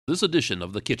This edition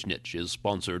of The Kitchenich is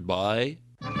sponsored by...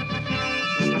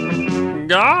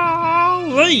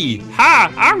 Golly!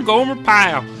 Hi, I'm Gomer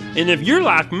Pyle. And if you're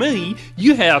like me,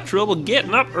 you have trouble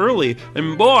getting up early.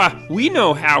 And boy, we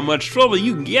know how much trouble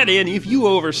you can get in if you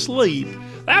oversleep.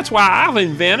 That's why I've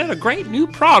invented a great new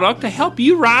product to help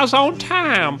you rise on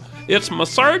time. It's my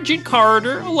Sergeant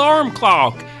Carter alarm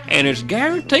clock, and it's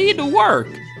guaranteed to work.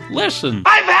 Listen.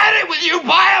 I've had it with you,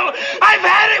 Bile! I've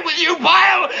had it with you,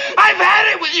 Bile! I've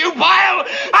had it with you, Bile!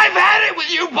 I've had it with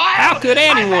you, Bile! How could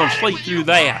anyone sleep through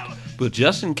that? But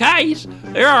just in case,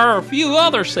 there are a few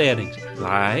other settings,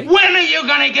 like... When are you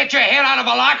gonna get your head out of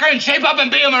a locker and shape up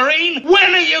and be a Marine?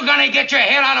 When are you gonna get your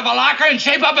head out of a locker and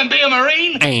shape up and be a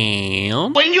Marine?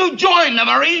 And... When you joined the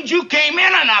Marines, you came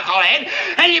in a knucklehead,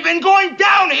 and you've been going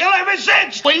downhill ever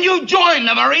since. When you joined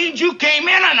the Marines, you came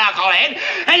in a knucklehead,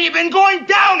 and you've been going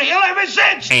downhill ever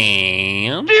since.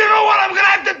 And... Do you know what I'm gonna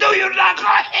have to do, you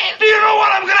knucklehead? Do you know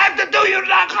what I'm gonna have to do, you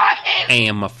knucklehead?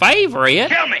 And my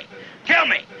favorite... Kill me! Kill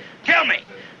me! Kill me!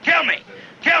 Kill me!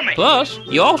 Kill me! Plus,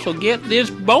 you also get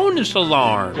this bonus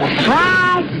alarm.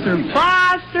 Surprise,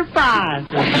 surprise, surprise.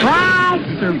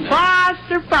 Surprise, surprise,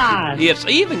 surprise. It's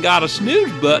even got a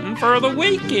snooze button for the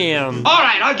weekend. All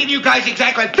right, I'll give you guys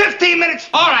exactly 15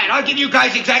 minutes. All right, I'll give you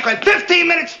guys exactly 15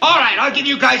 minutes. All right, I'll give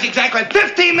you guys exactly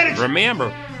 15 minutes.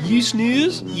 Remember, you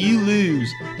snooze, you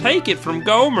lose. Take it from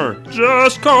Gomer.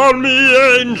 Just call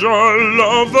me Angel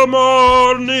of the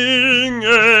Morning,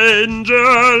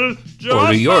 Angel.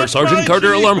 Order your Sergeant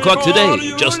Carter alarm clock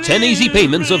today. Just 10 easy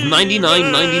payments of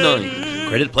 $99.99.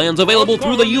 Credit plans available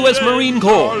through the U.S. Marine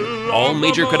Corps. All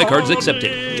major credit cards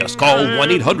accepted. Just call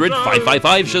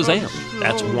 1-800-555-SHAZAM.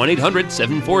 That's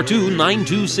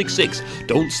 1-800-742-9266.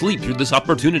 Don't sleep through this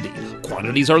opportunity.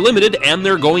 Quantities are limited and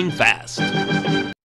they're going fast.